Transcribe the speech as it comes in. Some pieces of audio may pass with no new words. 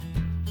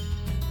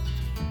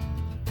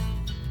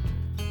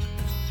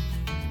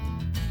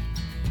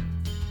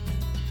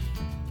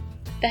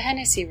The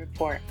Hennessy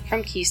Report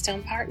from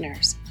Keystone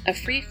Partners, a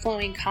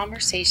free-flowing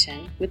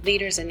conversation with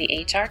leaders in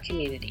the HR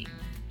community,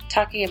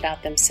 talking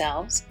about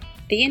themselves,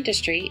 the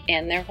industry,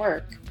 and their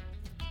work.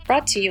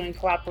 Brought to you in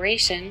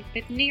cooperation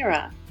with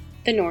NERA,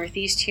 the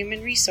Northeast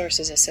Human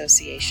Resources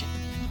Association.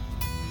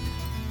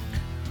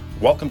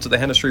 Welcome to the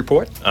Hennessy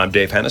Report. I'm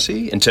Dave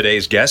Hennessy, and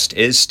today's guest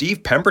is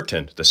Steve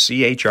Pemberton, the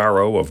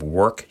CHRO of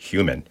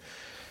Workhuman.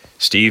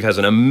 Steve has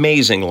an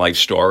amazing life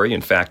story.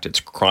 In fact, it's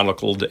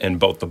chronicled in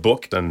both the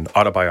book and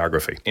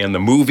autobiography. And the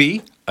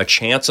movie, A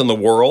Chance in the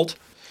World,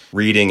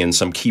 reading and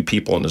some key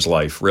people in his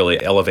life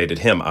really elevated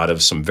him out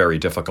of some very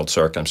difficult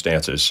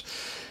circumstances.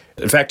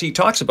 In fact, he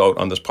talks about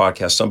on this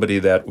podcast somebody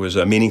that was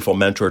a meaningful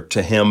mentor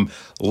to him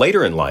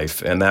later in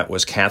life, and that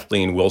was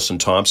Kathleen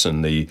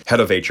Wilson-Thompson, the head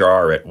of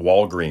HR at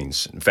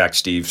Walgreens. In fact,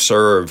 Steve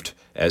served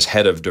as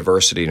head of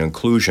diversity and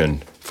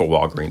inclusion for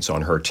Walgreens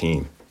on her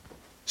team.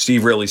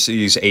 Steve really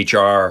sees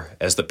HR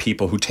as the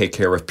people who take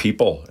care of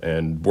people,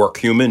 and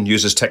Workhuman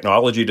uses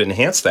technology to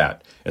enhance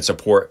that and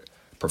support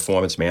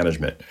performance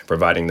management,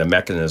 providing the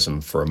mechanism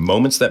for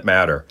moments that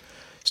matter.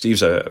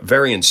 Steve's a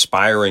very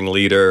inspiring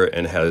leader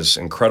and has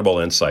incredible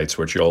insights,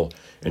 which you'll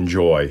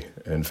enjoy.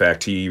 In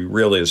fact, he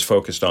really is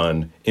focused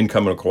on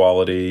income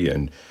inequality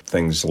and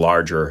things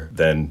larger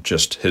than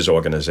just his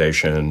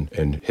organization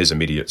and his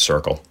immediate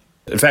circle.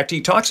 In fact, he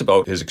talks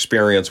about his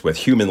experience with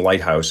human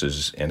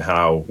lighthouses and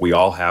how we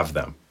all have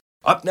them.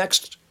 Up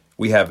next,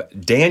 we have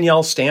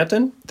Danielle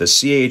Stanton, the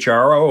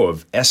CHRO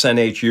of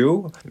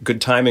SNHU.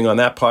 Good timing on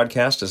that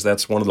podcast, as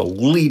that's one of the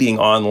leading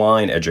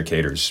online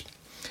educators.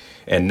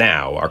 And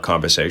now, our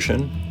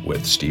conversation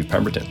with Steve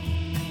Pemberton.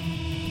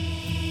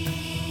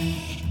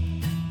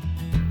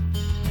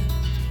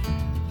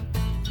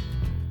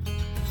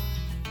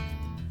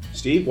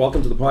 Steve,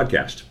 welcome to the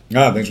podcast.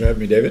 Thanks for having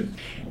me, David.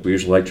 We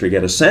usually like to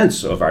get a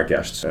sense of our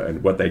guests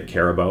and what they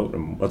care about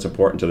and what's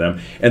important to them.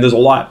 And there's a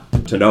lot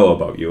to know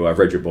about you. I've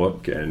read your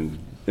book and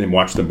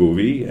watched the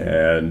movie,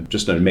 and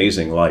just an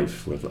amazing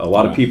life with a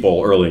lot of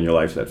people early in your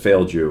life that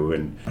failed you.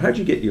 And how did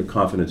you get your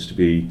confidence to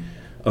be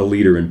a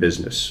leader in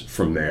business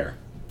from there?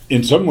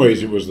 In some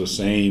ways, it was the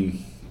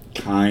same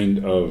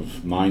kind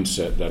of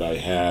mindset that I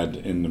had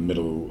in the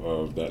middle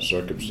of that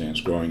circumstance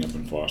growing up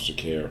in foster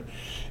care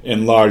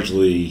and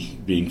largely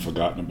being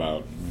forgotten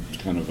about.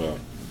 It's kind of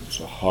it's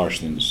a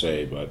harsh thing to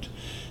say, but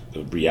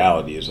the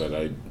reality is that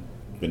I'd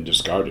been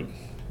discarded.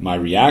 My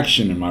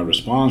reaction and my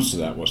response to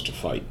that was to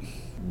fight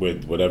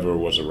with whatever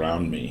was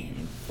around me.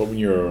 But when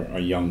you're a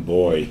young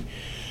boy,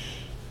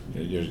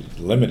 you're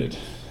limited.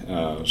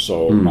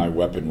 So my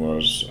weapon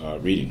was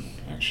reading,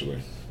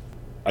 actually.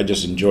 I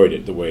just enjoyed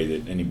it the way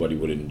that anybody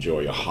would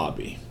enjoy a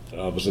hobby.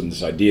 All of a sudden,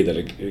 this idea that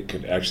it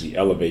could actually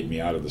elevate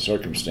me out of the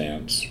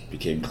circumstance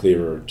became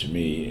clearer to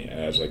me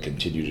as I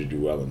continued to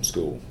do well in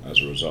school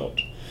as a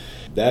result.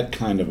 That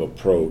kind of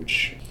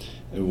approach,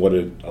 what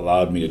it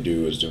allowed me to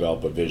do is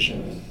develop a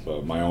vision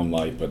of my own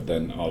life, but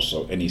then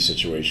also any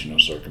situation or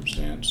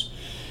circumstance.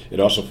 It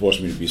also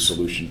forced me to be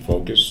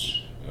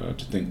solution-focused,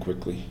 to think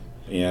quickly.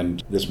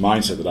 And this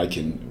mindset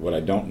that what I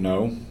don't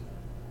know,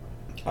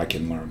 I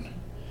can learn,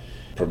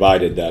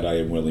 provided that I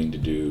am willing to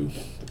do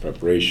the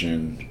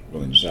preparation,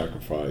 willing to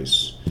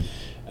sacrifice.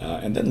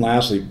 And then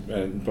lastly,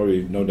 and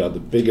probably no doubt the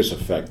biggest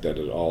effect that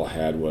it all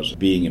had was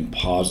being in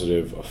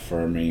positive,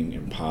 affirming,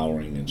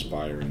 empowering,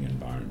 inspiring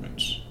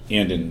environments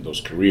and in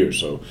those careers.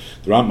 So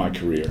throughout my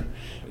career,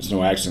 it's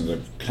no accident that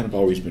I've kind of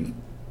always been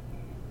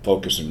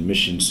focused on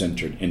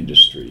mission-centered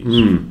industries.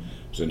 I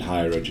was in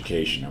higher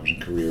education, I was in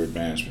career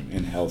advancement,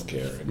 in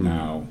healthcare, and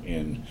now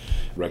in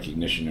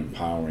recognition,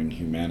 empowering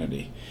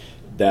humanity.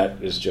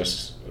 That is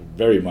just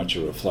very much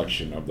a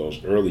reflection of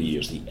those early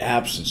years, the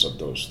absence of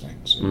those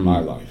things in my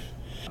life.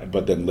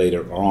 But then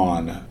later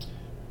on,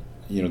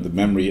 the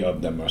memory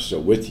of them are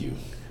still with you,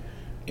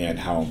 and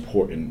how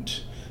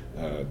important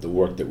the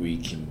work that we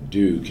can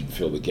do can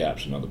fill the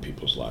gaps in other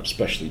people's lives,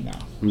 especially now.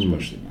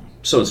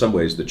 So in some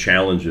ways, the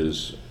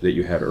challenges that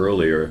you had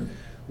earlier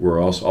were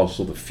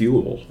also the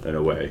fuel, in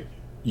a way.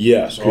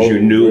 Yes. Because you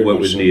knew what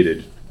was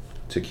needed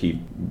to keep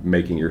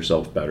making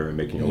yourself better and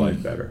making your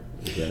life better.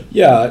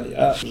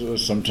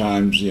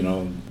 Sometimes,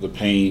 the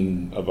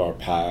pain of our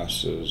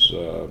past is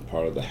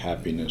part of the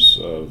happiness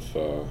of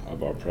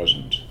our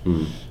present.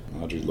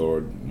 Audre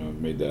Lorde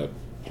made that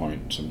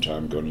point some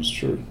time ago, and it's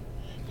true.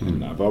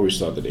 And I've always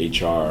thought that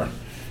HR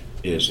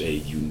is a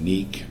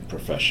unique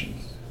profession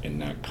in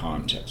that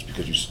context,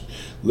 because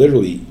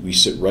we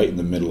sit right in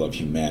the middle of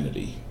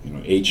humanity.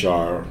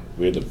 HR,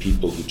 we're the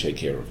people who take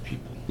care of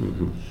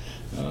people,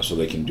 so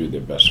they can do their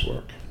best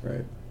work.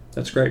 Right.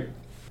 That's great.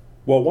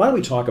 Well, why don't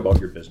we talk about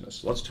your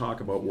business? Let's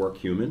talk about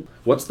Workhuman.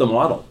 What's the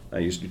model?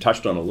 You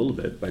touched on it a little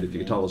bit, but if you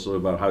could tell us a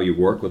little about how you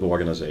work with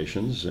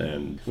organizations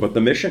and what the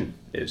mission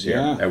is here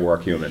at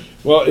Workhuman.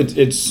 Well,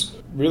 it's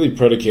really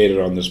predicated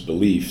on this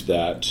belief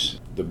that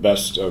the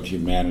best of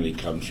humanity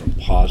comes from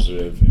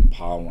positive,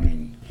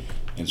 empowering,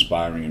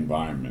 inspiring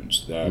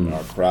environments that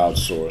are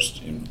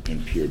crowdsourced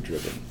and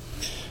peer-driven.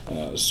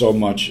 So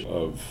much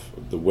of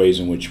the ways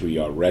in which we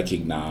are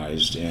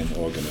recognized in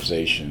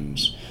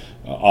organizations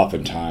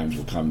oftentimes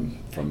will come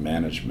from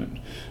management.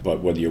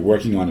 But whether you're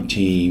working on a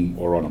team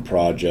or on a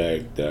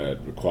project that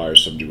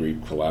requires some degree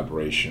of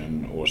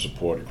collaboration or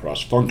support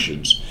across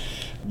functions,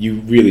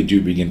 you really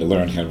do begin to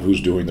learn kind of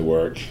who's doing the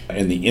work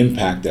and the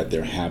impact that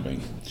they're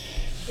having.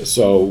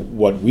 So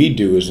what we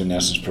do is, in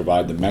essence,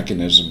 provide the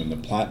mechanism and the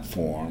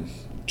platform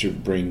to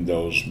bring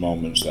those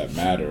moments that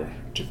matter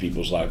to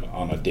people's lives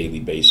on a daily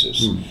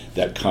basis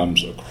that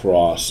comes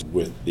across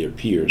with their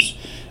peers,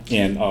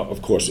 and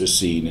of course is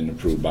seen and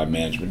approved by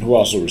management, who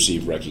also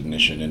receive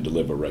recognition and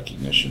deliver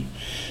recognition.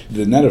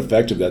 The net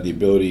effect of that, the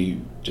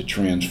ability to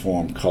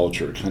transform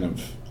culture, kind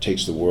of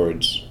takes the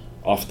words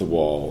off the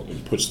wall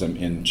and puts them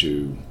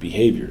into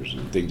behaviors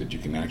and things that you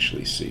can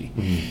actually see.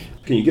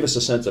 Can you give us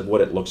a sense of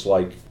what it looks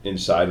like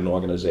inside an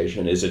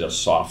organization? Is it a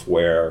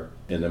software,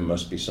 and there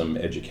must be some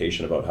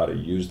education about how to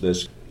use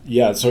this?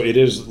 Yeah, so it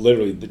is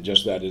literally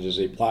just that. It is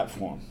a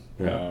platform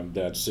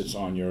that sits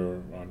on your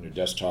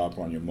desktop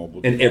or on your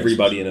mobile devices. And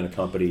everybody in a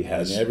company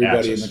has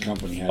everybody access. in the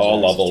company has all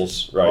access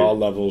levels, to. right? All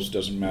levels,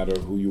 doesn't matter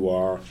who you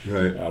are,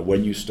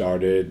 when you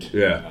started,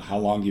 how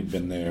long you've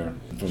been there.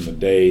 From the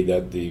day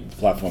that the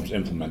platform's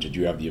implemented,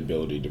 you have the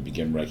ability to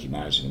begin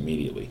recognizing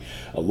immediately.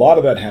 A lot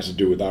of that has to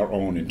do with our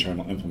own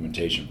internal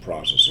implementation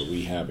process. So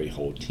we have a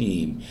whole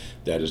team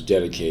that is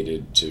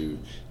dedicated to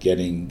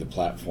getting the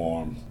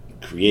platform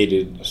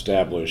created,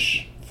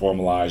 established,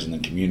 formalized, and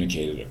then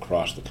communicated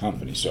across the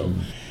company. So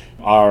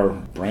our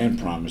brand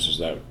promise is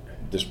that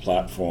this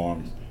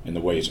platform and the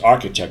way it's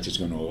architected is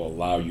going to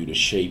allow you to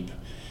shape,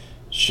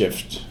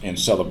 shift, and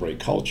celebrate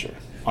culture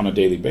on a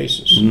daily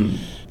basis.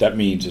 That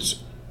means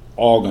it's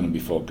all going to be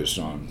focused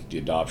on the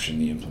adoption,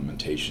 the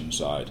implementation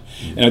side.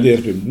 And I think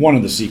that's been one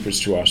of the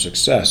secrets to our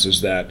success,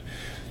 is that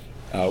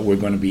we're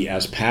going to be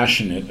as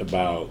passionate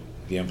about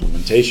the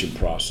implementation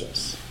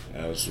process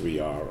as we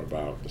are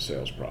about the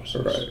sales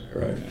process.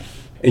 Right. Yeah.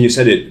 And you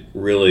said it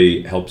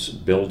really helps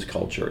build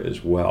culture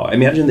as well. I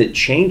imagine that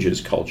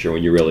changes culture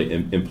when you really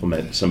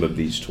implement some of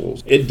these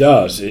tools. It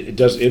does. It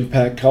does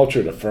impact culture.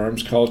 It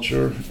affirms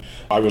culture.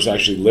 I was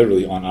actually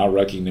literally on our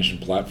recognition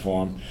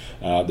platform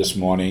this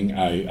morning.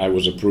 I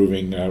was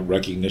approving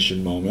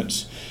recognition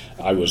moments.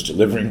 I was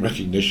delivering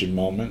recognition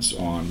moments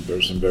on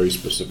some very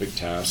specific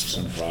tasks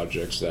and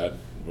projects that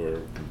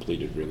were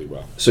completed really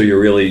well. So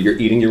you're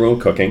eating your own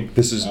cooking.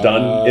 This is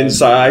done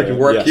inside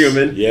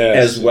Workhuman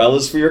as well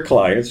as for your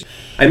clients.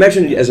 I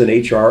imagine as an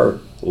HR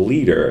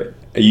leader,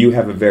 you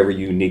have a very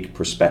unique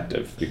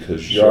perspective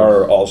because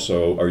you're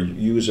also a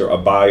user, a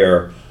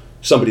buyer,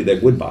 somebody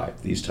that would buy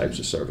these types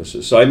of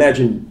services. So I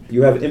imagine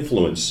you have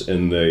influence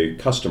in the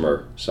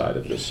customer side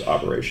of this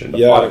operation,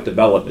 the product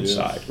development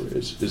side.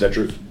 Is that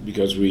true?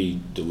 Because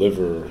we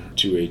deliver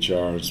to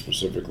HR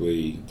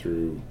specifically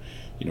through,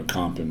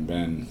 comp and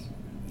ben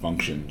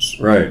functions.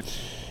 Right.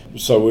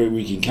 So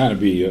we can kind of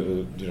be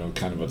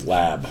kind of a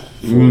lab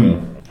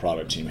for a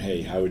product team.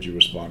 Hey, how would you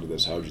respond to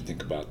this? How would you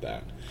think about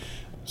that?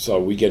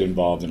 So we get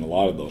involved in a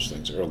lot of those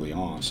things early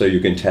on. So you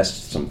can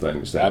test some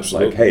things. That's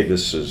Absolutely. Like, hey,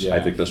 this is. I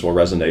think this will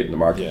resonate in the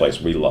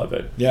marketplace. We love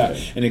it. Yeah.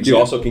 And you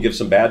also can give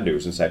some bad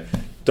news and say,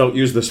 don't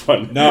use this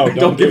one. No,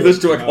 don't give this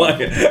to a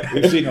client.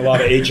 We've seen a lot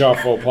of HR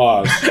faux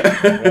pas,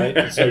 right?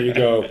 And so you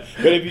go,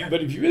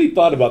 but if you really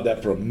thought about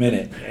that for a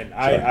minute, and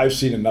I've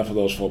seen enough of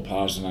those faux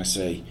pas, and I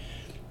say,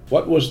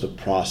 what was the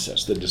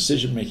process, the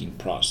decision-making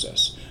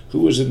process? Who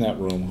was in that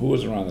room? Who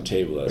was around the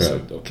table that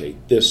said, okay,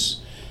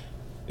 this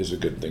is a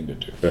good thing to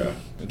do? Yeah.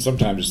 And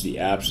sometimes it's the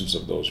absence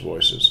of those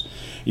voices.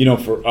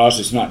 For us,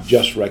 it's not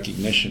just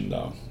recognition,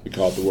 though. We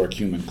call it the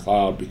Workhuman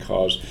Cloud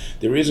because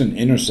there is an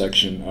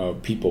intersection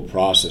of people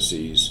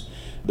processes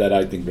that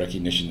I think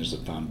recognition is the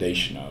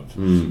foundation of.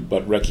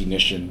 But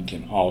recognition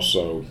can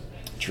also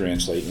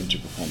translate into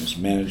performance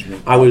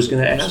management. I was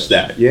going to ask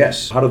that,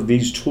 yes. How do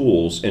these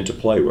tools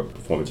interplay with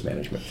performance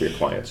management for your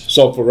clients?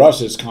 So for us,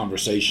 it's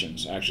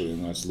conversations, actually,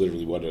 and that's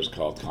literally what is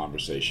called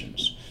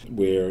conversations,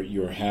 where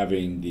you're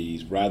having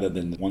these, rather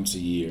than once a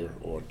year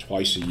or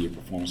twice a year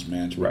performance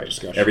management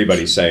discussions.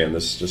 Everybody's saying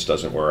this just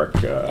doesn't work.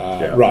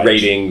 Right.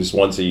 Ratings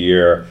once a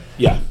year.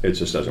 Yeah. It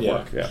just doesn't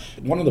work. Yeah.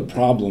 One of the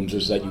problems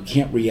is that you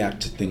can't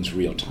react to things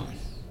real time.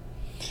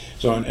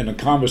 So in a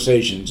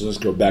conversation, so let's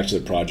go back to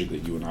the project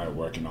that you and I are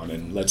working on,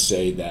 and let's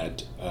say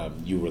that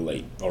you were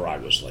late, or I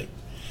was late,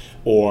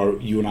 or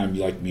you and I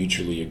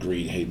mutually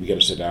agreed, hey, we got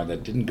to sit down.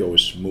 That didn't go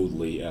as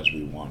smoothly as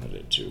we wanted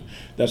it to.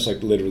 That's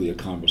literally a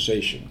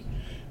conversation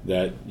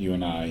that you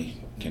and I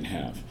can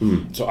have.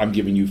 So I'm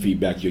giving you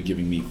feedback, you're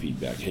giving me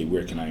feedback. Hey,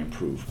 where can I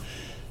improve?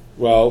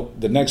 Well,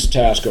 the next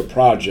task or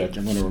project,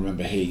 I'm going to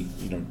remember, hey,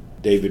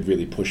 David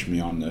really pushed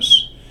me on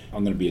this.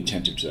 I'm going to be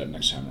attentive to that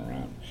next time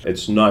around.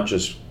 It's not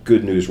just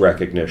good news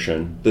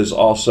recognition. There's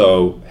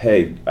also,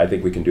 hey, I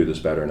think we can do this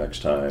better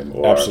next time.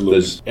 Or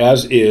absolutely.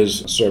 As is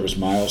service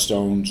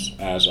milestones,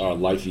 as are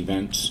life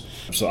events.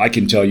 So I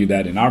can tell you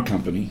that in our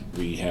company,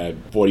 we had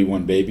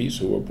 41 babies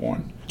who were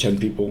born. 10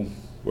 people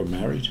were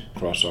married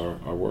across our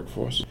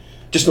workforce.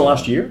 Just in the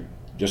last year?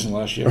 Just in the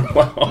last year.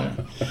 Wow.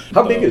 Yeah.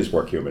 How big is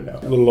Workhuman now?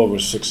 A little over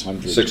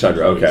 600.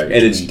 600, okay. And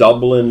it's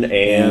Dublin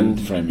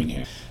and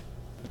Framingham.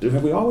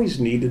 Have we always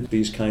needed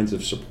these kinds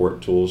of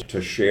support tools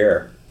to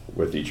share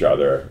with each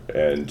other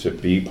and to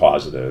be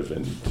positive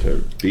and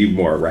to be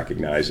more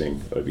recognizing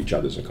of each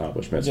other's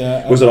accomplishments?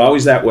 Yeah, Was it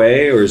always that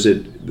way, or is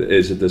it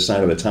the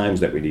sign of the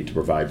times that we need to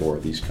provide more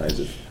of these kinds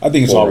of I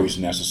think it's forums? always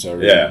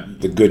necessary. Yeah.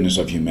 The goodness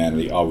of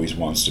humanity always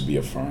wants to be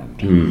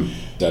affirmed.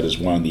 That is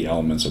one of the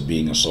elements of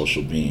being a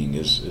social being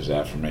is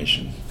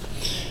affirmation.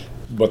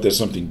 But there's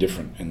something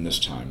different in this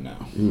time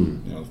now.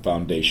 The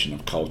foundation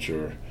of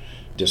culture,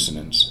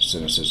 dissonance,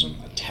 cynicism,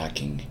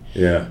 attacking,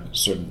 a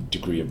certain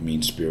degree of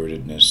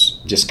mean-spiritedness,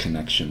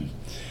 disconnection,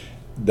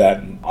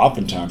 that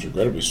oftentimes,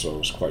 regrettably so,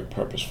 is quite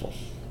purposeful.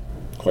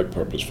 Quite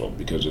purposeful,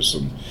 because there's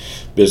some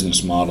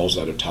business models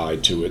that are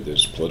tied to it,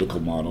 there's political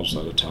models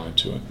that are tied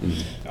to it.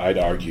 I'd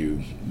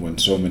argue when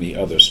so many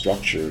other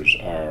structures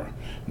are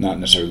not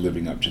necessarily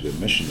living up to their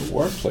mission, the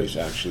workplace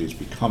actually is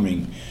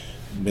becoming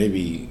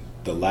maybe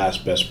the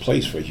last best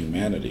place for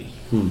humanity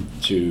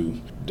to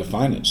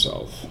define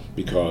itself,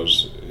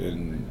 because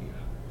in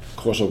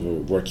the course of a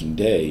working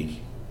day,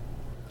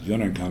 you're going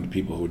to encounter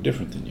people who are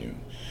different than you,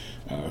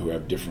 who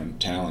have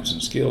different talents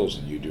and skills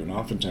than you do, and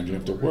oftentimes you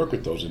have to work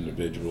with those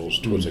individuals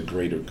towards a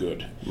greater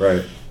good.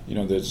 Right.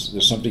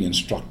 There's something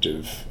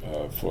instructive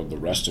for the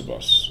rest of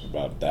us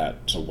about that.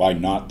 So why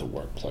not the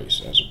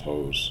workplace as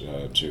opposed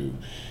to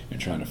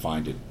trying to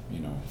find it,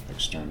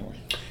 externally?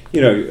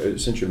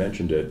 Since you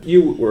mentioned it,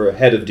 you were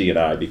head of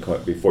D&I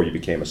before you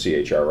became a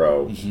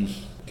CHRO.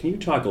 Can you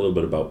talk a little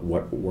bit about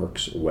what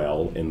works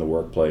well in the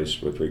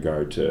workplace with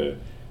regard to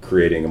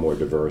creating a more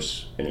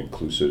diverse and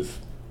inclusive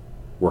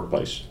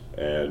workplace,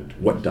 and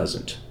what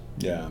doesn't?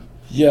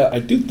 Yeah, I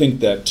do think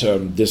that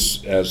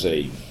this as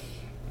a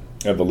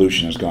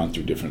evolution has gone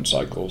through different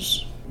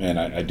cycles, and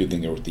I do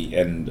think we're at the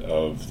end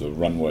of the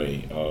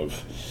runway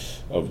of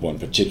one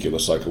particular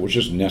cycle, which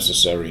is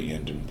necessary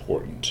and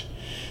important.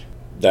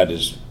 That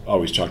is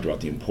always talked about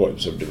the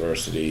importance of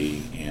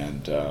diversity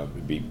and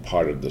be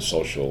part of the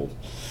social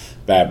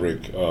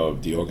fabric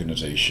of the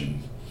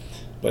organization.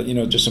 But,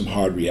 just some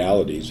hard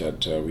realities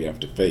that we have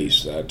to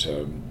face that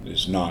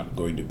is not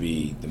going to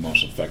be the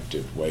most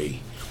effective way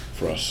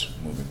for us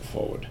moving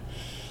forward.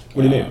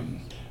 What do you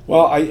mean?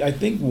 Well, I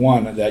think,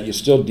 one, that you're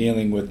still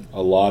dealing with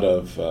a lot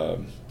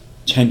of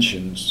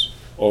tensions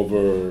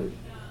over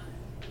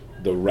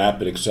the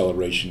rapid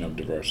acceleration of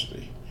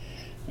diversity,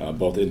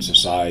 both in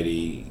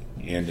society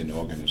and in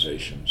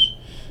organizations.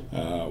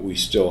 We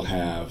still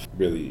have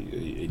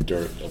really a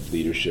dearth of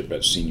leadership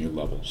at senior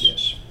levels.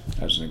 Yes.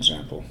 As an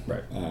example.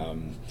 Right.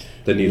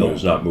 The needle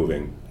is not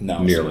moving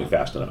nearly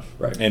fast enough.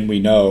 Right. And we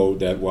know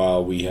that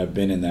while we have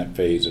been in that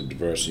phase of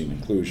diversity and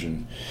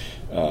inclusion,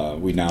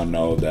 we now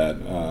know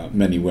that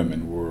many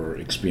women were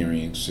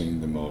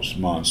experiencing the most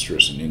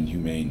monstrous and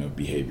inhumane of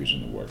behaviors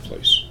in the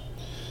workplace,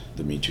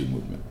 the Me Too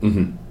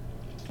movement.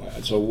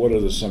 So what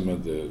are some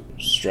of the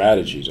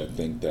strategies, I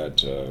think, that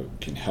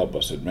can help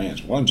us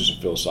advance? One, just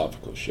a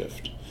philosophical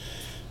shift.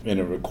 And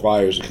it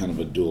requires a kind of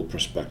a dual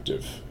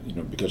perspective,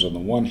 because on the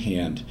one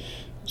hand,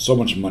 so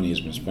much money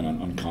has been spent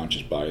on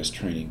unconscious bias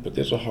training, but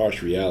there's a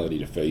harsh reality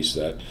to face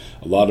that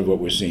a lot of what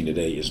we're seeing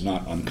today is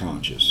not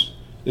unconscious.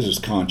 This is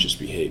conscious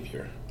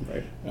behavior.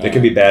 Right. There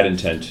can be bad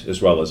intent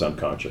as well as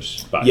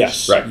unconscious bias.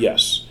 Yes. Right.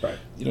 Yes. Right.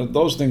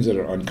 Those things that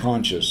are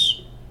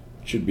unconscious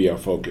should be our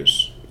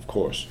focus, of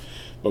course.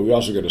 But we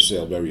also got to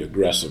sail very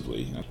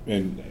aggressively.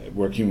 And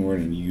Workhuman, we're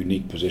in a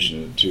unique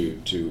position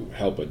to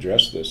help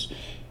address this.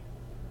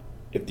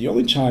 If the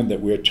only time that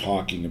we're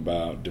talking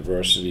about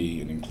diversity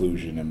and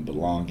inclusion and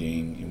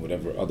belonging and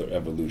whatever other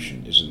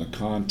evolution is in the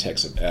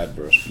context of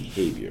adverse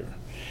behavior,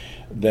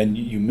 then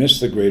you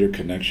miss the greater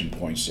connection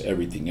points to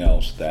everything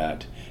else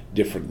that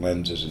different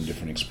lenses and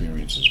different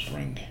experiences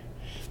bring.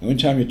 The only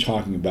time you're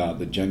talking about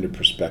the gender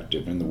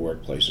perspective in the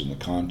workplace in the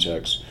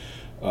context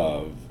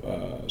of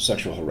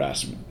sexual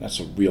harassment, that's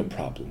a real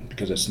problem,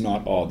 because it's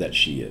not all that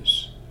she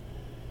is.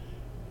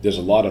 There's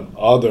a lot of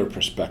other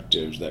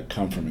perspectives that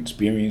come from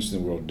experiencing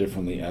the world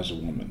differently as a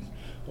woman,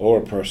 or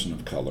a person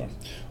of color,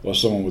 or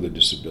someone with a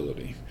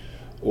disability,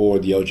 or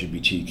the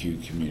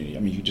LGBTQ community. I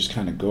mean, you just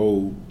kind of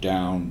go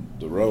down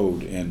the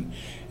road and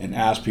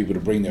ask people to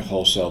bring their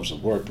whole selves to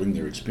work, bring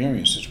their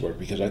experiences to work,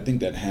 because I think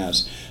that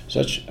has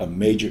such a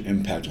major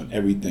impact on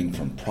everything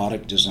from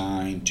product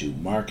design to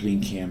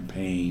marketing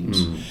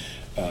campaigns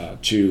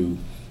to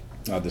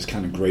this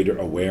kind of greater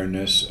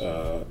awareness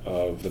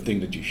of the thing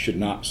that you should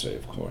not say,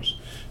 of course.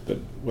 But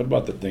what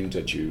about the things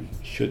that you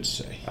should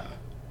say?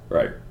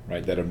 Right,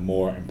 that are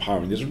more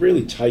empowering. There's a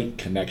really tight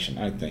connection,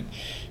 I think,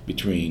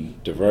 between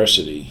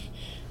diversity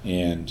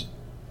and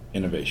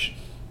innovation.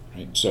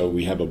 Right? So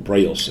we have a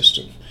Braille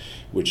system,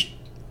 which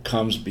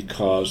comes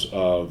because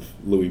of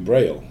Louis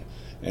Braille.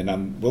 And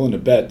I'm willing to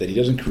bet that he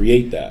doesn't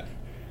create that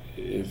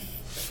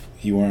if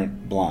he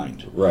weren't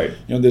blind. Right.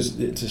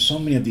 There's so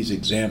many of these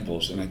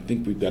examples, and I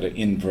think we've got to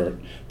invert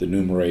the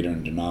numerator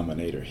and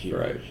denominator here,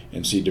 right,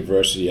 and see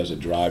diversity as a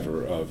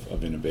driver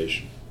of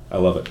innovation. I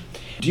love it.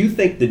 Do you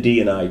think the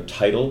D&I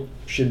title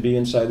should be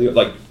inside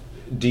the,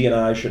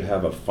 D&I should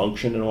have a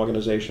function in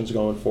organizations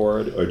going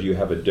forward, or do you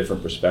have a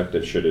different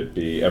perspective? Should it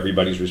be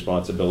everybody's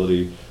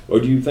responsibility, or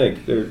do you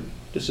think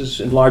this is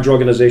in large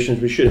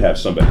organizations we should have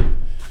somebody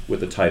with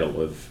the title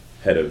of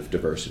head of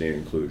diversity and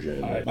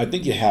inclusion? I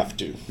think you have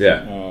to.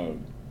 Yeah.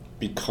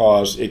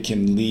 Because it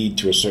can lead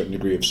to a certain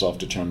degree of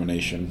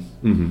self-determination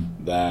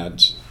Mm-hmm.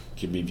 that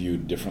can be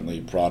viewed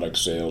differently. Product,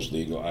 sales,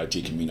 legal,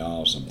 IT can mean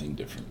all something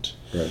different.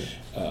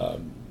 Right.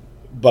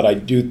 But I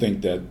do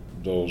think that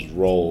those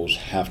roles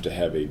have to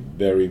have a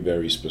very,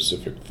 very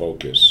specific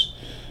focus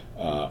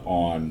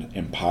on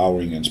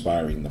empowering and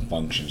inspiring the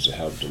functions to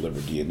help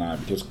deliver D&I.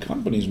 Because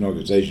companies and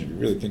organizations, if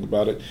you really think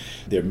about it,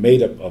 they're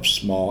made up of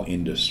small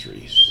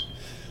industries.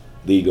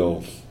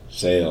 Legal,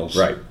 sales,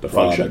 right, the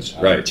product, functions,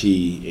 right.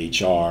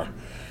 IT, HR.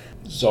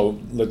 So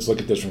let's look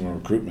at this from a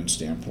recruitment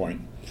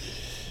standpoint.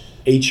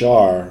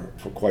 HR,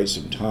 for quite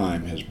some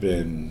time, has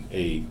been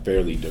a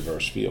fairly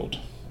diverse field,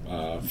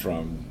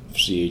 from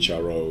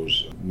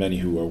CHROs, many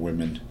who are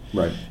women.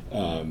 Right.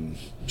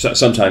 So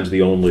sometimes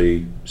the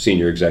only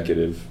senior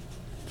executive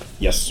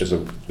Yes.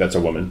 That's a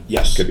woman.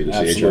 Yes. Could be the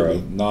absolutely.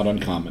 CHRO. Not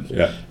uncommon.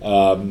 Yeah.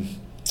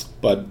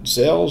 But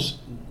sales,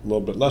 a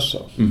little bit less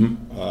so.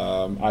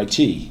 Mm-hmm.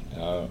 IT,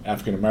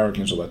 African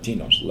Americans or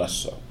Latinos, less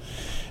so.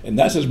 And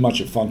that's as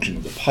much a function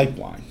of the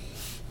pipeline,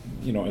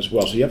 as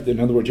well. So you have to, in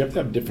other words, you have to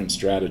have different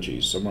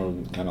strategies. Some are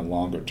kind of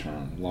longer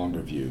term,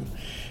 longer view,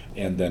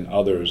 and then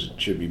others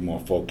should be more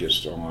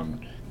focused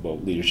on,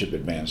 leadership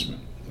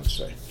advancement, let's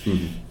say.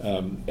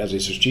 Mm-hmm. As a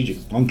strategic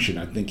function,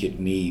 I think it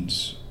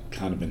needs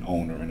kind of an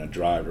owner and a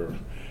driver.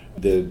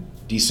 The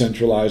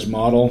decentralized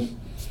model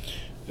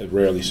is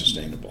rarely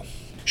sustainable.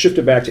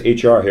 Shifting back to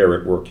HR here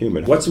at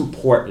Workhuman, what's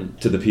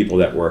important to the people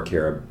that work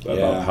here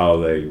about how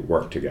they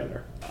work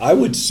together? I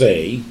would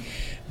say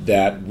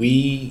that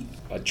we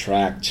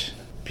attract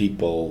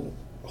people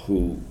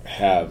who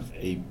have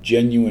a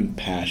genuine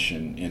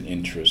passion and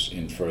interest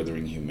in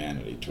furthering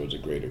humanity towards a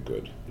greater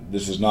good.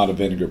 This is not a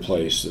vinegar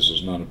place. This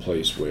is not a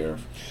place where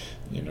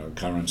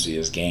currency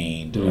is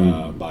gained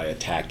by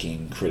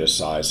attacking,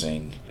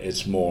 criticizing.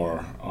 It's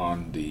more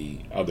on the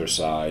other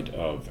side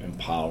of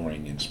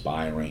empowering,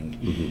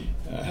 inspiring,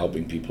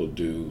 helping people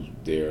do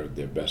their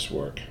best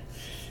work.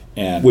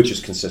 And which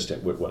is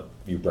consistent with what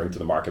you bring to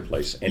the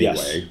marketplace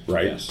anyway,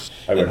 right? Yes.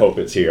 I would hope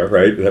it's here,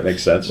 right? That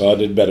makes sense. Well,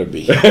 it better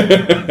be.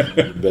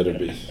 It better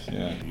be.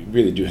 Yeah. You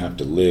really do have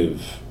to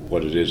live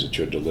what it is that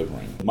you're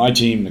delivering. My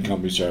team, the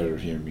company,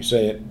 started hearing me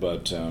say it,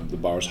 but the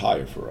bar is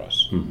higher for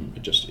us. Mm-hmm.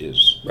 It just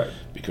is, right,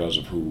 because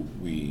of who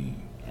we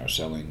are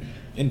selling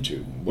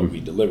into, what we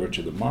deliver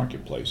to the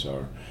marketplace,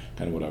 our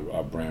kind of what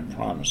our brand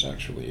promise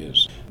actually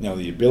is. Now,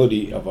 the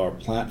ability of our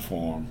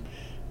platform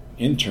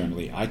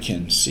internally, I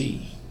can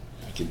see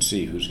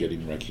who's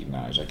getting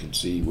recognized. I can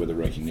see where the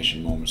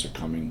recognition moments are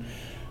coming,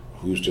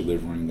 who's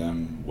delivering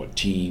them, what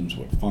teams,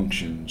 what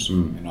functions,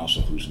 and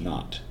also who's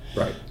not.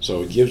 Right.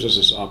 So it gives us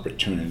this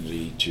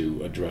opportunity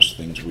to address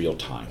things real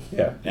time.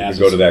 Yeah. You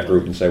go to that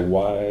group and say,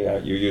 why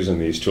aren't you using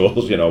these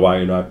tools? Why are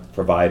you not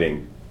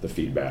providing the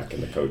feedback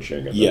and the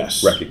coaching and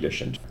the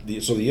recognition?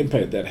 So the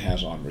impact that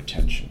has on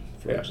retention,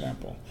 for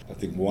example. I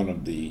think one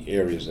of the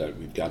areas that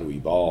we've got to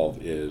evolve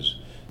is,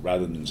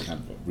 rather than this kind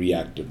of a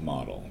reactive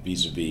model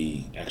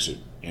vis-a-vis exit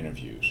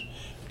interviews.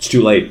 It's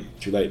too late.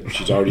 Too late.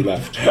 She's already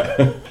left.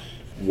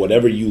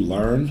 Whatever you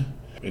learn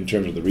in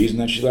terms of the reason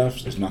that she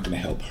left is not going to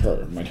help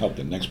her. It might help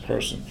the next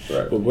person.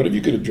 Right. But what if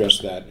you could address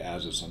that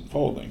as it's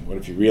unfolding? What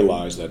if you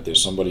realize that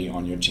there's somebody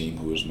on your team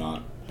who has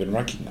not been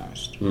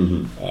recognized?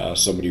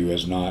 Somebody who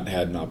has not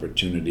had an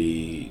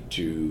opportunity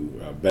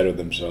to better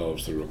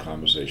themselves through a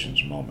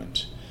conversations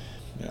moment.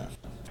 Yeah.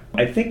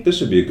 I think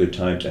this would be a good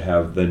time to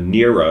have the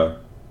NERA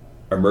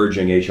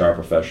Emerging HR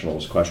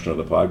Professionals question of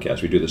the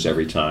podcast. We do this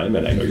every time,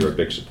 and I know you're a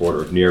big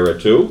supporter of NERA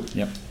too.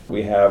 Yep.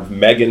 We have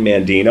Megan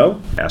Mandino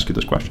ask you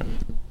this question.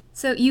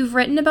 So you've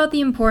written about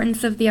the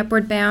importance of the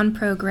Upward Bound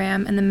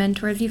program and the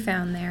mentors you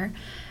found there.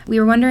 We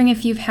were wondering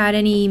if you've had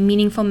any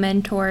meaningful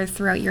mentors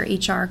throughout your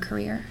HR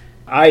career.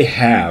 I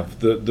have.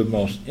 The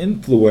most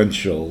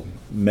influential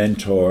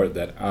mentor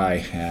that I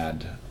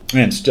had,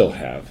 and still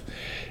have,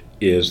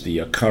 is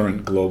the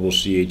current global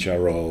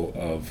CHRO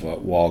of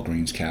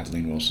Walgreens,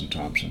 Kathleen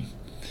Wilson-Thompson.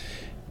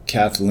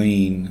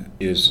 Kathleen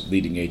is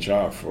leading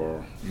HR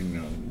for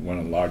one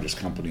of the largest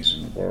companies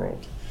in the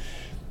world.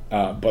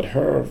 But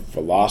her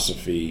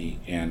philosophy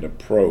and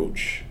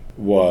approach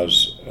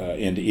was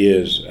and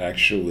is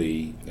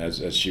actually,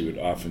 as she would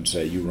often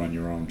say, you run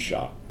your own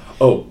shop.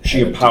 Oh,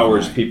 she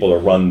empowers people to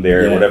run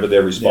whatever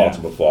they're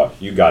responsible for.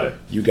 You got it.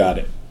 You got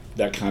it.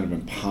 That kind of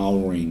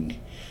empowering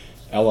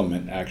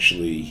element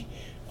actually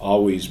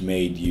always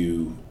made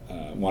you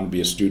want to be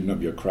a student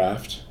of your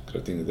craft,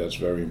 because I think that's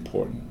very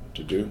important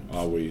to do.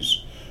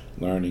 Always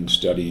learning,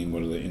 studying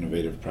what are the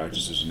innovative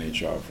practices in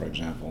HR, for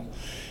example,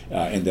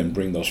 and then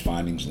bring those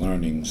findings,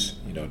 learnings,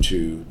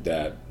 to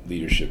that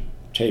leadership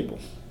table.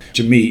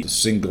 To me, the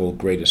single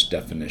greatest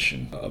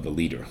definition of a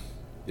leader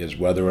is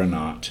whether or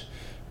not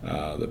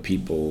the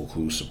people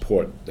who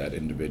support that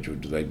individual,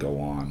 do they go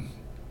on,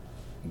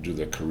 do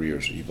their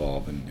careers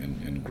evolve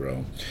and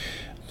grow.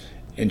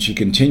 And she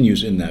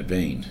continues in that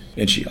vein.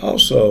 And she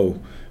also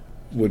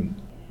would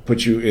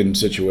put you in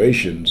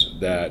situations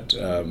that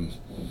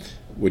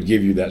would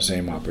give you that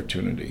same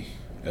opportunity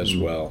as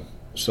well.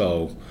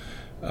 So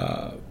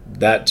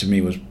that to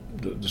me was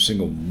the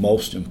single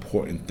most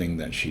important thing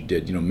that she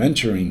did.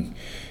 Mentoring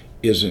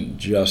isn't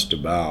just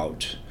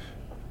about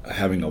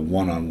having a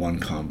one-on-one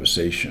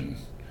conversation.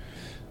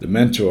 The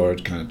mentor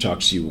kind of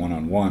talks to you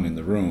one-on-one in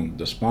the room.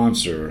 The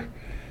sponsor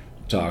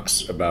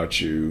talks about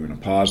you in a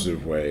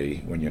positive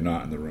way when you're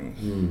not in the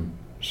room.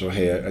 So,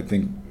 hey, I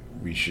think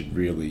we should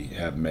really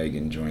have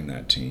Megan join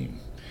that team.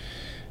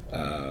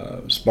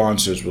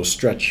 Sponsors will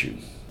stretch you.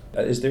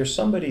 Is there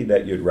somebody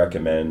that you'd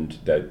recommend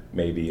that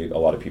maybe a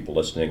lot of people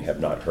listening have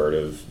not heard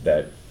of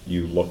that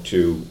you look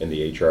to in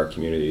the HR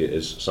community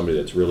as somebody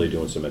that's really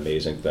doing some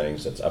amazing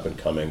things, that's up and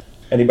coming?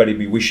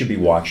 Anybody we should be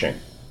watching?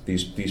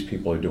 These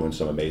people are doing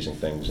some amazing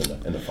things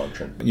in the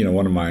function.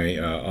 One of my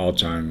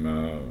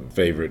all-time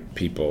favorite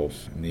people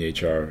in the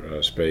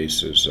HR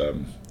space is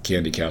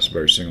Candy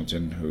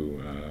Castleberry-Singleton, who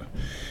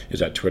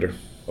is at Twitter.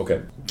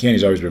 Okay.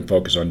 Candy's always been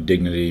focused on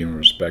dignity and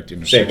respect,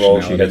 intersectionality. Same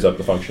role, she heads up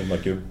the function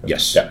like you?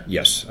 Yes, yeah.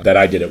 Yes. That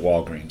I did at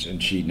Walgreens,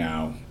 and she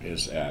now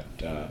is at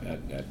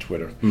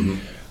Twitter.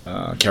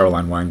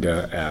 Caroline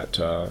Wanga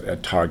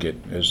at Target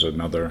is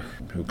another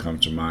who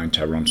comes to mind.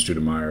 Tyrone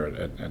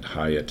Studemeyer at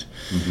Hyatt.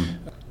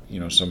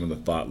 Some of the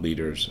thought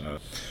leaders,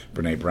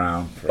 Brene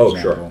Brown, for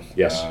example. Sure.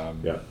 Yes.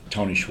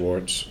 Tony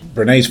Schwartz.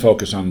 Brene's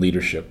focus on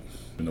leadership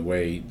and the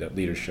way that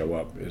leaders show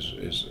up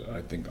is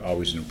I think,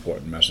 always an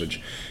important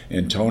message.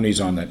 And Tony's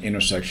on that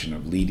intersection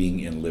of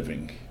leading and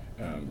living.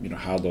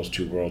 How those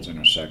two worlds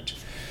intersect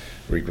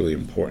are equally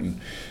important.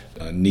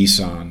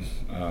 Nissan,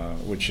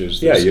 which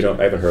is... I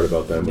haven't heard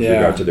about them with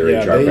regard to their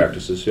HR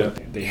practices. Yeah.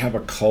 They have a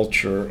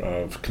culture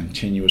of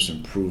continuous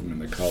improvement.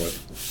 They call it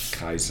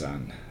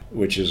Kaizen,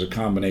 which is a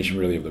combination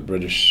really of the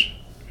British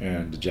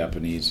and the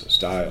Japanese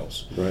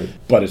styles. Right.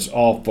 But it's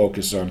all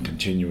focused on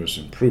continuous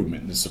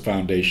improvement. It's the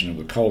foundation of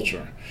the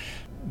culture.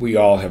 We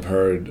all have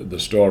heard the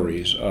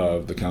stories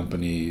of the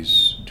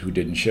companies who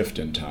didn't shift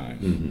in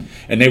time.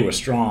 And they were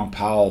strong,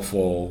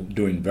 powerful,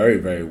 doing very,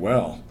 very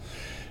well.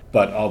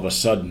 But all of a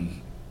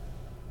sudden,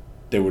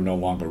 they were no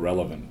longer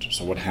relevant.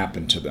 So what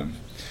happened to them?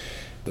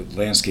 The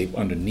landscape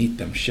underneath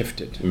them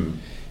shifted.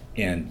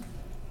 And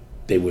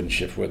they wouldn't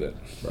shift with it.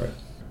 Right.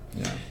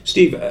 Yeah.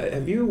 Steve,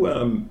 have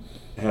you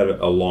had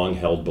a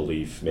long-held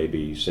belief,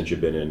 maybe since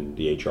you've been in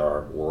the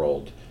HR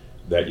world,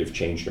 that you've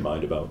changed your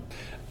mind about?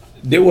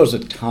 There was a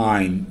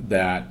time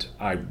that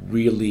I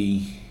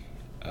really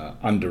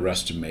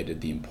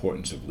underestimated the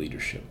importance of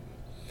leadership.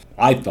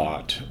 I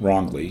thought,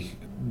 wrongly,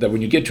 that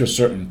when you get to a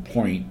certain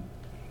point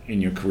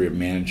in your career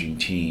managing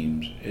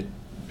teams,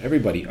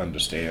 everybody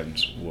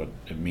understands what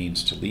it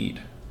means to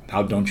lead.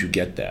 How don't you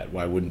get that?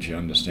 Why wouldn't you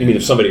understand? You mean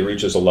if somebody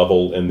reaches a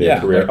level in their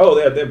career,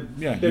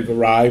 you've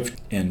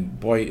arrived, and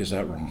boy, is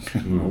that wrong,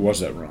 or was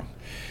that wrong?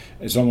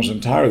 It's almost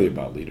entirely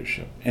about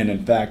leadership. And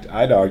in fact,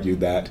 I'd argue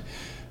that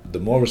the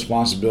more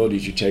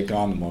responsibilities you take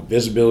on, the more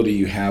visibility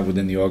you have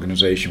within the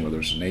organization, whether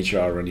it's an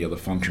HR or any other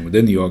function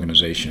within the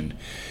organization,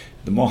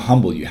 the more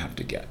humble you have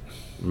to get.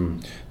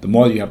 The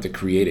more you have to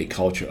create a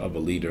culture of a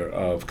leader,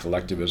 of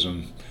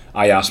collectivism.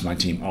 I ask my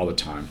team all the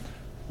time,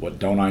 what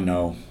don't I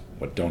know?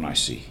 What don't I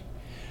see?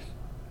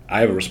 I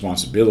have a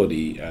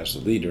responsibility as the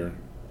leader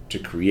to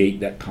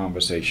create that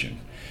conversation.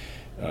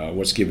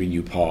 What's giving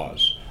you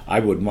pause? I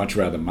would much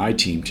rather my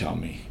team tell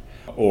me,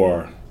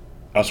 or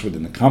us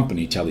within the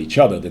company tell each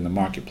other, than the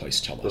marketplace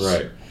tell us.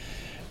 Right.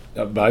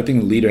 But I think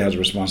the leader has a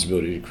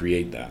responsibility to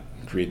create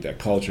that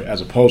culture,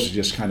 as opposed to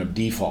just kind of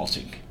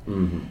defaulting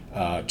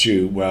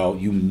to, well,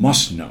 you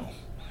must know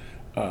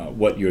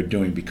what you're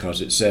doing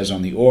because it says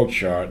on the org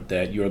chart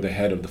that you're the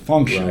head of the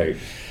function. Right.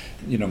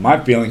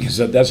 My feeling is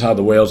that that's how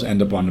the whales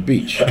end up on the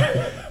beach.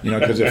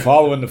 Because they're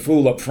following the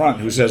fool up front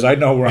who says, I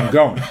know where I'm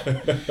going.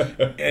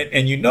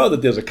 and that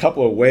there's a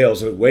couple of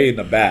whales that are way in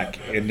the back,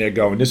 and they're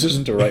going, this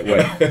isn't the right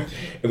way.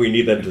 And we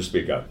need them to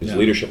speak up. Because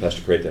leadership has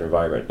to create that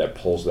environment that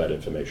pulls that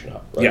information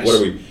up. Right?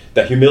 Yes.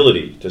 That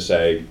humility to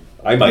say,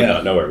 I might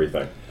not know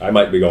everything. I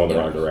might be going the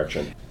wrong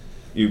direction.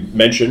 You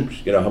mentioned,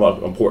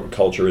 how important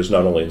culture is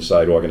not only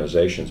inside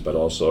organizations, but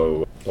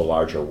also the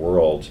larger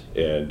world.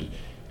 And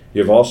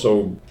you've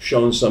also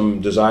shown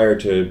some desire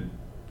to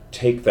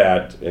take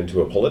that into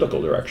a political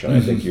direction.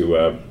 I think you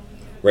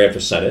ran for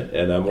Senate,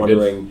 and I'm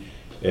wondering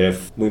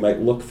if we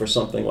might look for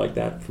something like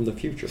that from the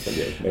future from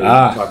you. Maybe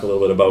talk a little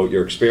bit about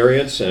your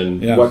experience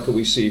and what could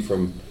we see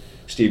from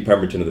Steve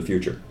Pemberton in the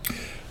future?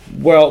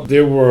 Well,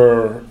 there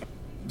were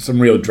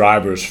some real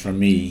drivers for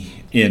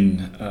me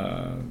in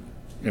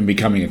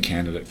becoming a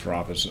candidate for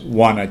office.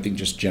 One, I think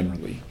just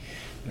generally,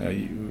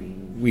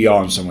 we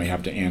all in some way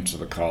have to answer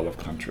the call of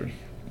country.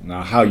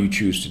 Now, how you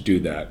choose to do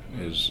that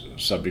is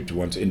subject to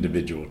one's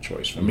individual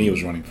choice. For me, it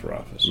was running for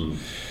office.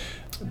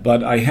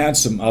 But I had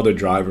some other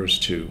drivers,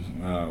 too.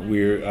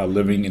 We're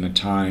living in a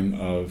time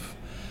of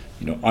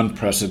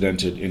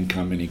unprecedented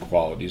income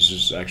inequalities.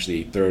 This is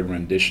actually a third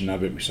rendition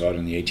of it. We saw it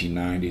in the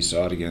 1890s,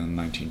 saw it again in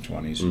the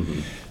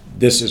 1920s.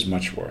 This is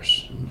much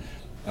worse.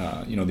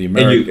 The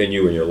American... And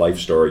you in your life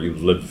story, you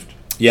lived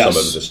Yes,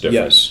 some of this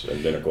difference yes.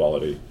 and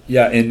inequality.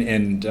 Yeah,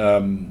 and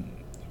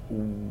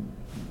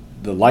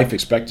the life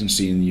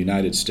expectancy in the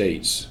United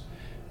States,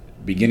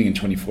 beginning in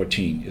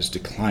 2014, is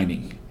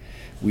declining.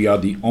 We are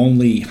the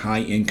only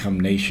high-income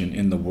nation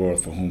in the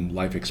world for whom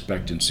life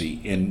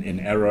expectancy in an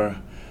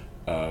era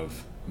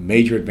of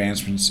major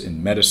advancements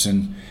in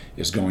medicine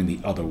is going the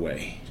other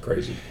way.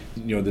 Crazy.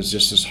 There's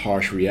just this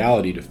harsh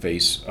reality to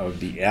face of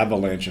the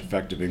avalanche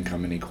effect of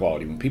income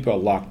inequality. When people are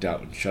locked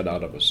out and shut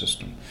out of a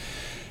system,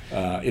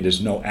 it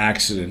is no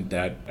accident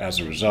that as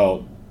a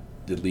result,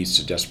 it leads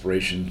to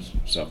desperation,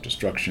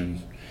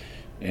 self-destruction,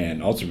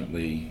 and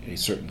ultimately a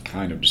certain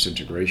kind of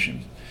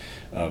disintegration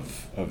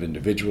of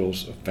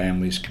individuals, of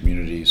families,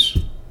 communities,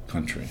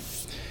 country.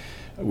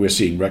 We're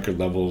seeing record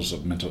levels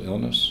of mental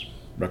illness,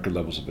 record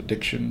levels of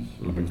addiction,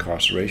 of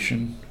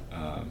incarceration,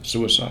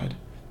 suicide,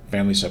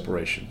 family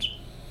separations.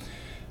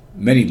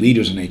 Many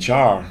leaders in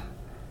HR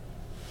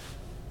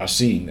are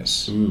seeing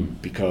this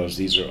because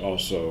these are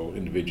also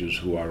individuals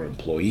who are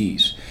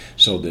employees.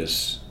 So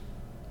this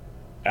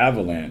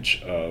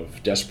avalanche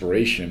of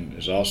desperation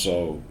is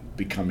also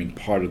becoming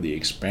part of the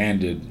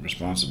expanded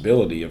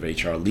responsibility of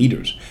HR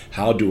leaders.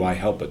 How do I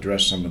help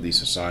address some of these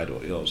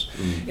societal ills?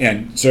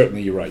 And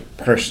certainly you're right,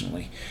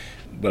 personally.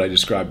 What I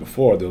described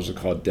before, those are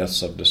called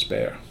deaths of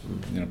despair.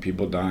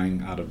 People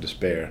dying out of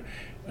despair.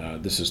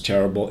 This is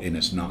terrible and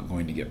it's not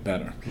going to get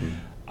better.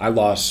 I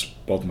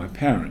lost both my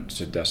parents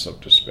to deaths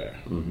of despair.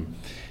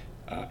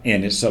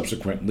 And it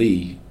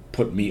subsequently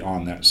put me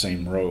on that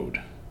same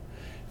road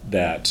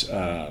that,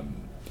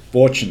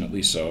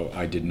 fortunately so,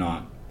 I did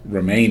not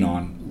remain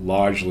on,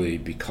 largely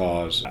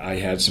because I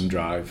had some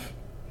drive,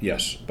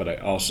 yes, but I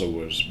also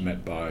was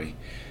met by,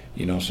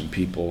 some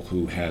people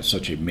who had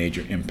such a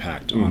major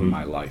impact on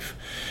my life.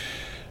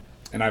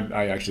 And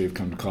I actually have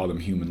come to call them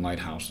human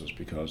lighthouses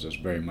because that's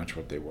very much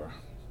what they were.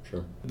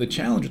 Sure. The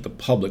challenge of the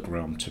public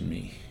realm to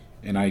me,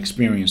 and I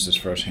experienced this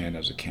firsthand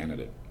as a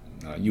candidate.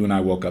 You and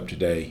I woke up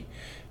today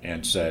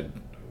and said,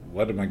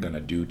 what am I going to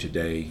do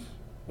today?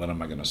 What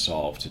am I going to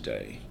solve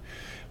today?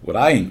 What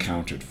I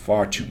encountered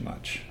far too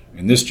much,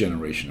 in this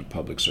generation of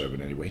public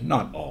servant anyway,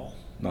 not all,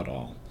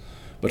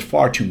 but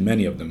far too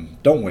many of them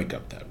don't wake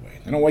up that way.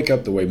 They don't wake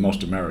up the way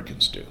most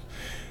Americans do.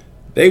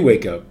 They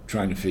wake up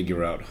trying to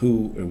figure out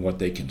who and what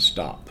they can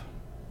stop.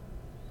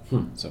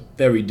 It's a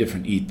very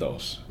different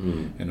ethos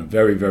and a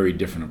very, very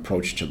different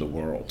approach to the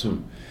world.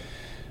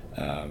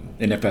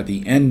 And if at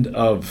the end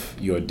of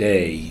your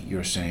day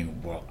you're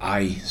saying, well,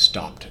 I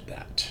stopped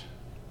that.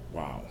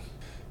 Wow.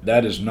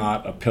 That is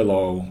not a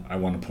pillow I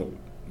want to put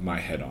my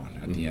head on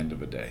at the end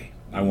of a day.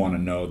 I want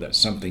to know that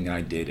something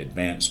I did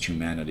advanced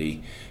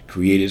humanity,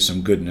 created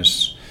some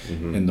goodness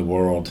in the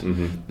world,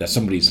 that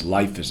somebody's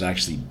life is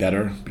actually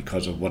better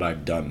because of what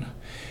I've done.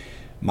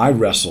 My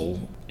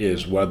wrestle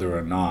is whether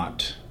or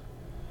not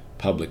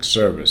public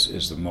service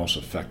is the most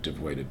effective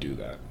way to do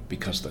that.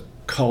 Because the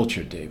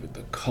culture, David,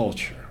 the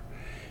culture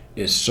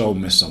is so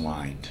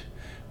misaligned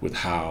with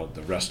how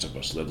the rest of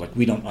us live. Like,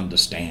 we don't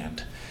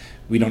understand.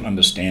 We don't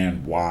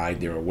understand why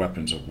there are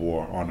weapons of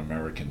war on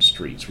American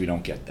streets. We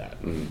don't get that.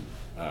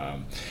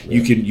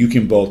 You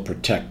can both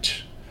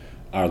protect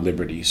our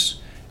liberties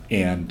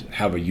and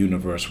have a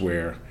universe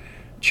where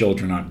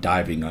children aren't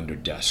diving under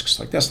desks.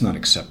 Like, that's not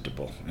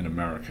acceptable in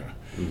America.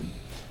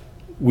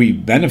 We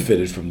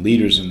benefited from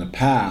leaders in the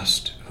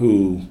past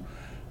who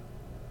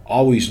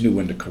always knew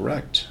when to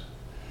correct.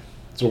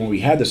 So when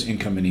we had this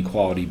income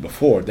inequality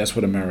before, that's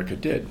what America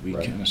did. We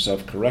kind of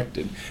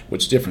self-corrected.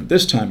 What's different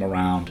this time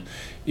around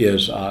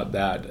is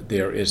that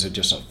there is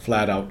just a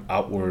flat-out,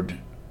 outward,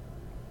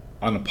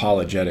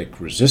 unapologetic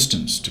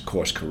resistance to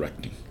course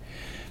correcting.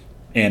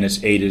 And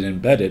it's aided and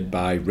abetted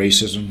by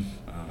racism,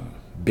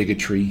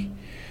 bigotry,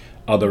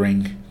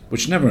 othering,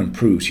 which never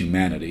improves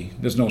humanity.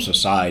 There's no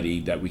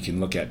society that we can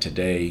look at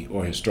today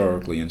or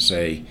historically and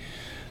say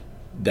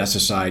that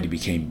society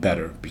became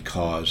better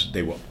because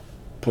they were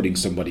putting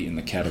somebody in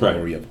the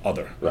category of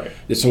other. Right.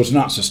 So it's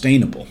not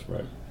sustainable.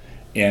 Right.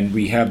 And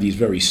we have these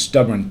very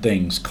stubborn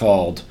things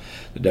called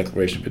the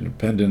Declaration of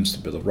Independence,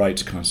 the Bill of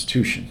Rights,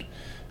 Constitution,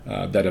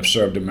 that have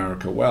served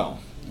America well.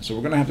 So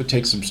we're going to have to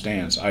take some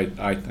stands,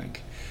 I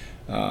think,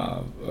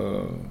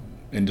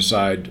 and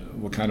decide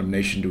what kind of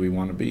nation do we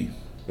want to be.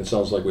 It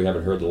sounds like we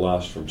haven't heard the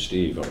last from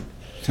Steve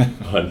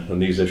on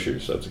these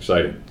issues. That's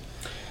exciting.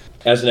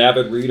 As an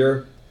avid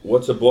reader,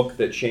 what's a book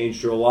that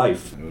changed your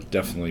life? It was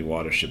definitely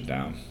Watership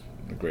Down,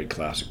 a great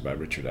classic by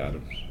Richard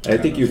Adams. I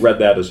think you read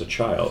that as a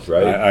child,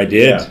 right? I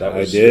did. Yeah,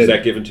 I did. Was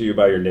that given to you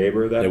by your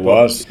neighbor? That it book?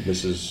 Was.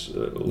 Mrs.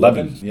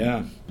 Levin.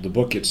 Yeah. The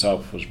book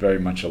itself was very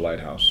much a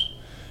lighthouse,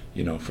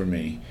 for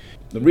me.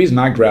 The reason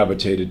I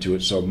gravitated to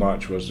it so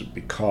much was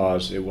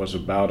because it was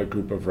about a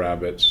group of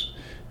rabbits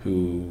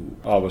who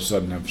all of a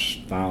sudden have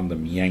found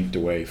them yanked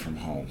away from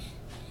home.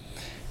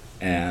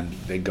 And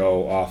they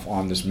go off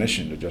on this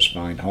mission to just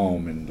find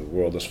home, and the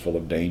world is full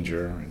of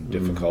danger and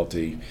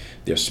difficulty.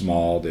 They're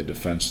small, they're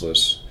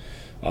defenseless,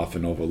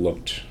 often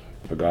overlooked,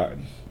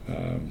 forgotten.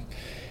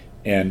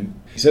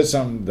 And he said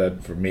something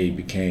that for me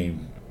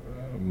became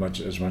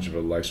as much of a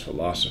life's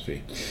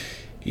philosophy.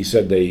 He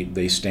said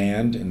they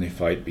stand and they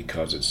fight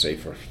because it's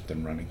safer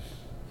than running.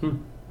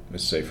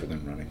 It's safer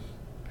than running.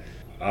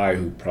 I,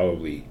 who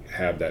probably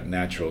have that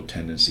natural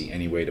tendency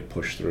anyway to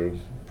push through,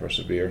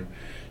 persevere,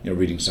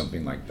 reading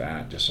something like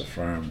that just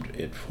affirmed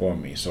it for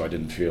me, so I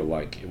didn't feel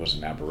like it was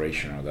an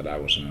aberration or that I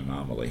was an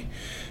anomaly.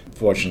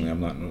 Fortunately,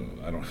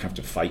 I don't have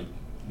to fight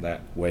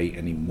that way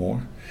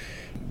anymore,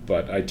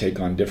 but I take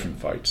on different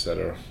fights that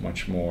are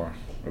much more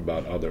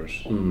about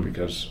others,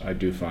 because I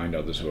do find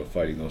others who are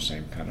fighting those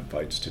same kind of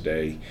fights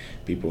today,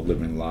 people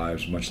living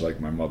lives much like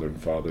my mother and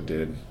father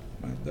did,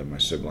 that my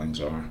siblings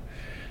are,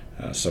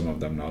 some of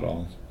them, not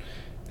all.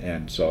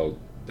 And so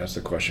that's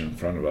the question in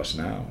front of us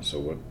now. So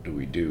what do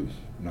we do?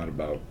 Not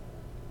about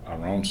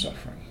our own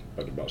suffering,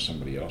 but about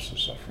somebody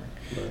else's suffering.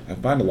 Right. I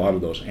find a lot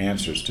of those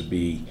answers to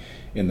be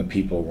in the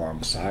people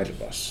alongside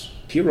of us.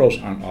 Heroes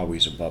aren't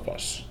always above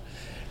us.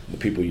 The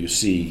people you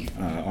see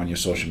on your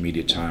social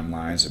media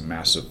timelines and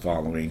massive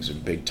followings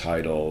and big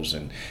titles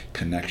and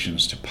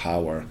connections to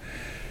power,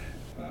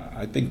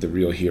 I think the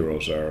real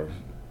heroes are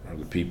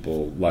the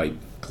people like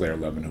Claire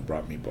Levin, who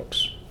brought me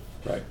books.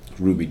 Right.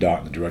 Ruby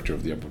Dott, the director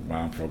of the Upward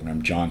Bound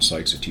program. John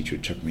Sykes, a teacher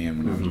who took me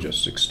in when I was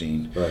just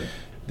 16. Right.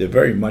 They're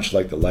very much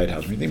like the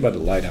lighthouse. When you think about the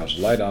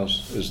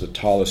lighthouse is the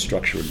tallest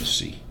structure in the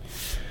sea.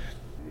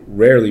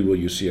 Rarely will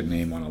you see a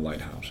name on a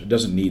lighthouse. It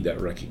doesn't need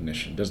that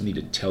recognition. It doesn't need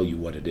to tell you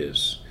what it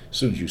is. As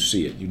soon as you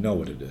see it, you know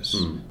what it is.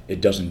 It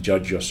doesn't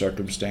judge your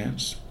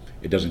circumstance.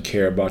 It doesn't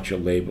care about your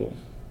label.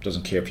 It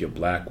doesn't care if you're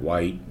black,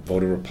 white,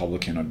 voter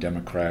Republican or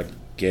Democrat,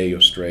 gay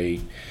or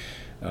straight,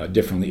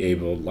 differently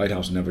abled.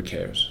 Lighthouse never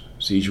cares.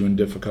 Sees you in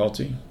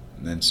difficulty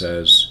and then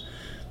says,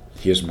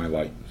 here's my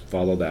light.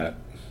 Follow that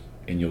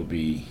and you'll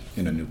be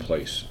in a new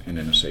place and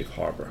in a safe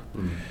harbor.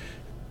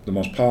 The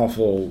most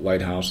powerful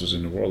lighthouses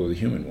in the world are the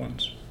human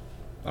ones.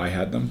 I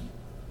had them.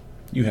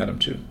 You had them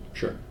too.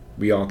 Sure.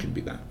 We all can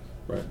be that.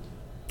 Right.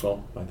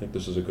 Well, I think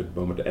this is a good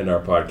moment to end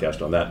our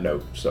podcast on that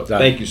note. So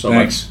thank you so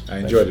much. I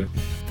enjoyed it.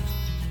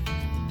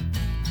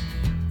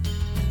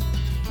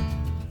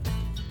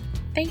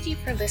 Thank you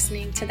for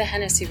listening to the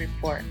Hennessy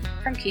Report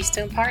from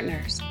Keystone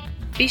Partners.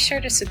 Be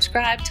sure to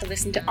subscribe to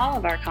listen to all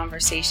of our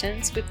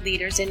conversations with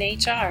leaders in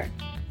HR.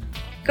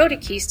 Go to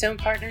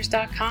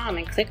KeystonePartners.com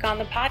and click on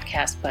the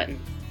podcast button.